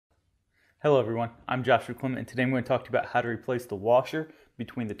Hello everyone, I'm Joshua Clement, and today I'm going to talk to you about how to replace the washer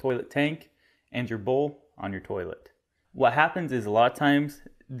between the toilet tank and your bowl on your toilet. What happens is a lot of times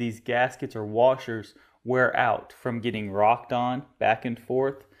these gaskets or washers wear out from getting rocked on back and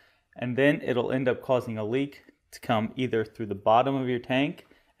forth, and then it'll end up causing a leak to come either through the bottom of your tank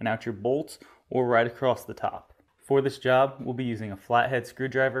and out your bolts or right across the top. For this job, we'll be using a flathead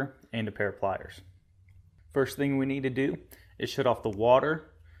screwdriver and a pair of pliers. First thing we need to do is shut off the water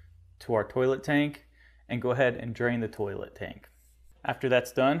to our toilet tank and go ahead and drain the toilet tank. After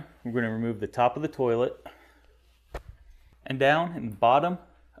that's done, we're going to remove the top of the toilet, and down in the bottom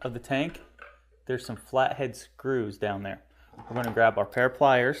of the tank there's some flathead screws down there. We're going to grab our pair of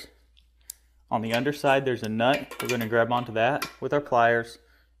pliers. On the underside there's a nut. We're going to grab onto that with our pliers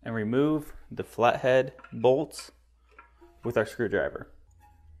and remove the flathead bolts with our screwdriver.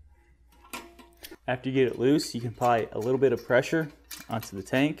 After you get it loose, you can apply a little bit of pressure onto the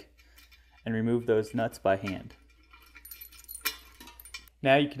tank and remove those nuts by hand.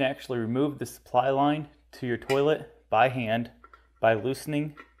 Now you can actually remove the supply line to your toilet by hand by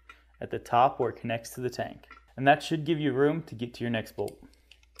loosening at the top where it connects to the tank. And that should give you room to get to your next bolt.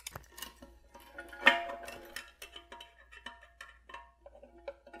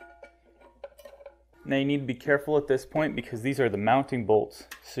 Now you need to be careful at this point because these are the mounting bolts.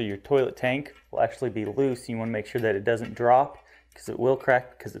 So your toilet tank will actually be loose. You want to make sure that it doesn't drop because it will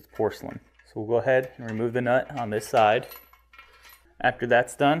crack because it's porcelain. So we'll go ahead and remove the nut on this side. After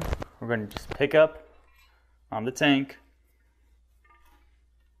that's done, we're going to just pick up on the tank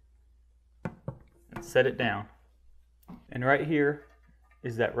and set it down. And right here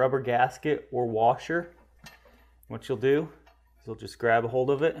is that rubber gasket or washer. What you'll do is you'll just grab a hold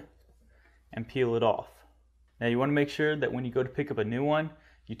of it and peel it off. Now you want to make sure that when you go to pick up a new one,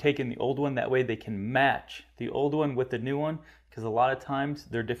 you take in the old one, that way they can match the old one with the new one, because a lot of times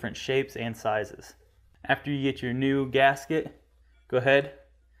they're different shapes and sizes. After you get your new gasket, go ahead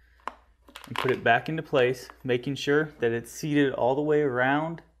and put it back into place, making sure that it's seated all the way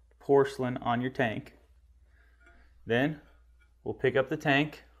around porcelain on your tank. Then we'll pick up the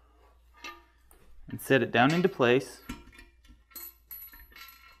tank and set it down into place.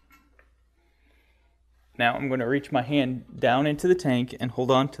 Now I'm going to reach my hand down into the tank and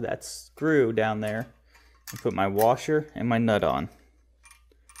hold on to that screw down there and put my washer and my nut on.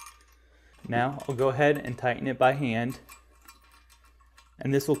 Now I'll go ahead and tighten it by hand,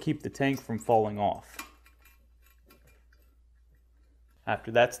 and this will keep the tank from falling off. After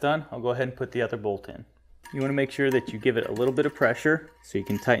that's done, I'll go ahead and put the other bolt in. You want to make sure that you give it a little bit of pressure so you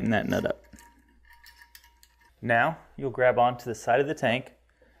can tighten that nut up. Now you'll grab onto the side of the tank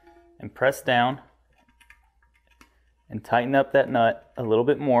and press down and tighten up that nut a little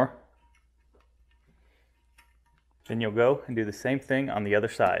bit more. Then you'll go and do the same thing on the other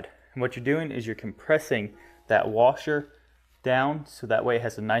side. And what you're doing is you're compressing that washer down so that way it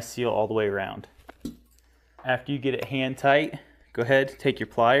has a nice seal all the way around. After you get it hand tight, go ahead, take your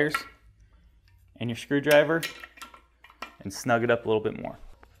pliers and your screwdriver and snug it up a little bit more.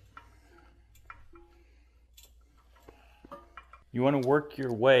 You want to work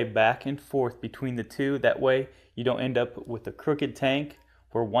your way back and forth between the two, that way you don't end up with a crooked tank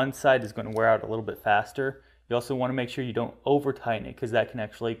where one side is going to wear out a little bit faster. You also want to make sure you don't over tighten it because that can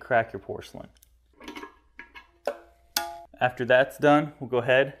actually crack your porcelain. After that's done, we'll go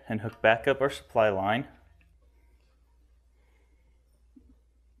ahead and hook back up our supply line.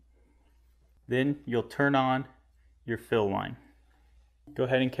 Then you'll turn on your fill line. Go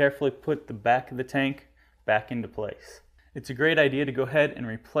ahead and carefully put the back of the tank back into place. It's a great idea to go ahead and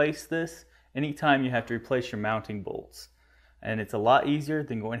replace this anytime you have to replace your mounting bolts. And it's a lot easier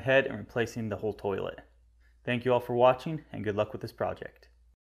than going ahead and replacing the whole toilet. Thank you all for watching, and good luck with this project.